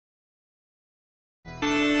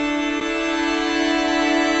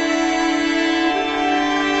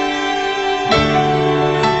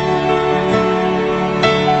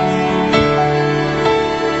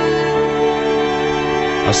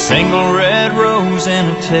single red rose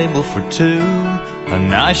and a table for two, a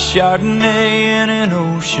nice Chardonnay and an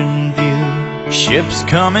ocean view. Ships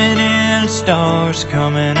coming in, stars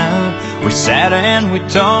coming out. We sat and we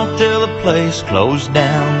talked till the place closed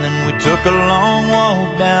down. Then we took a long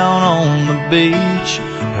walk down on the beach,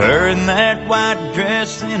 her in that white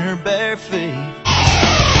dress in her bare feet.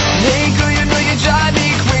 Hey girl, you know you drive me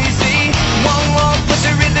crazy. One walk puts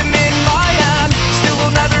a rhythm in my hand. Still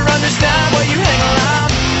will never understand why you hang around.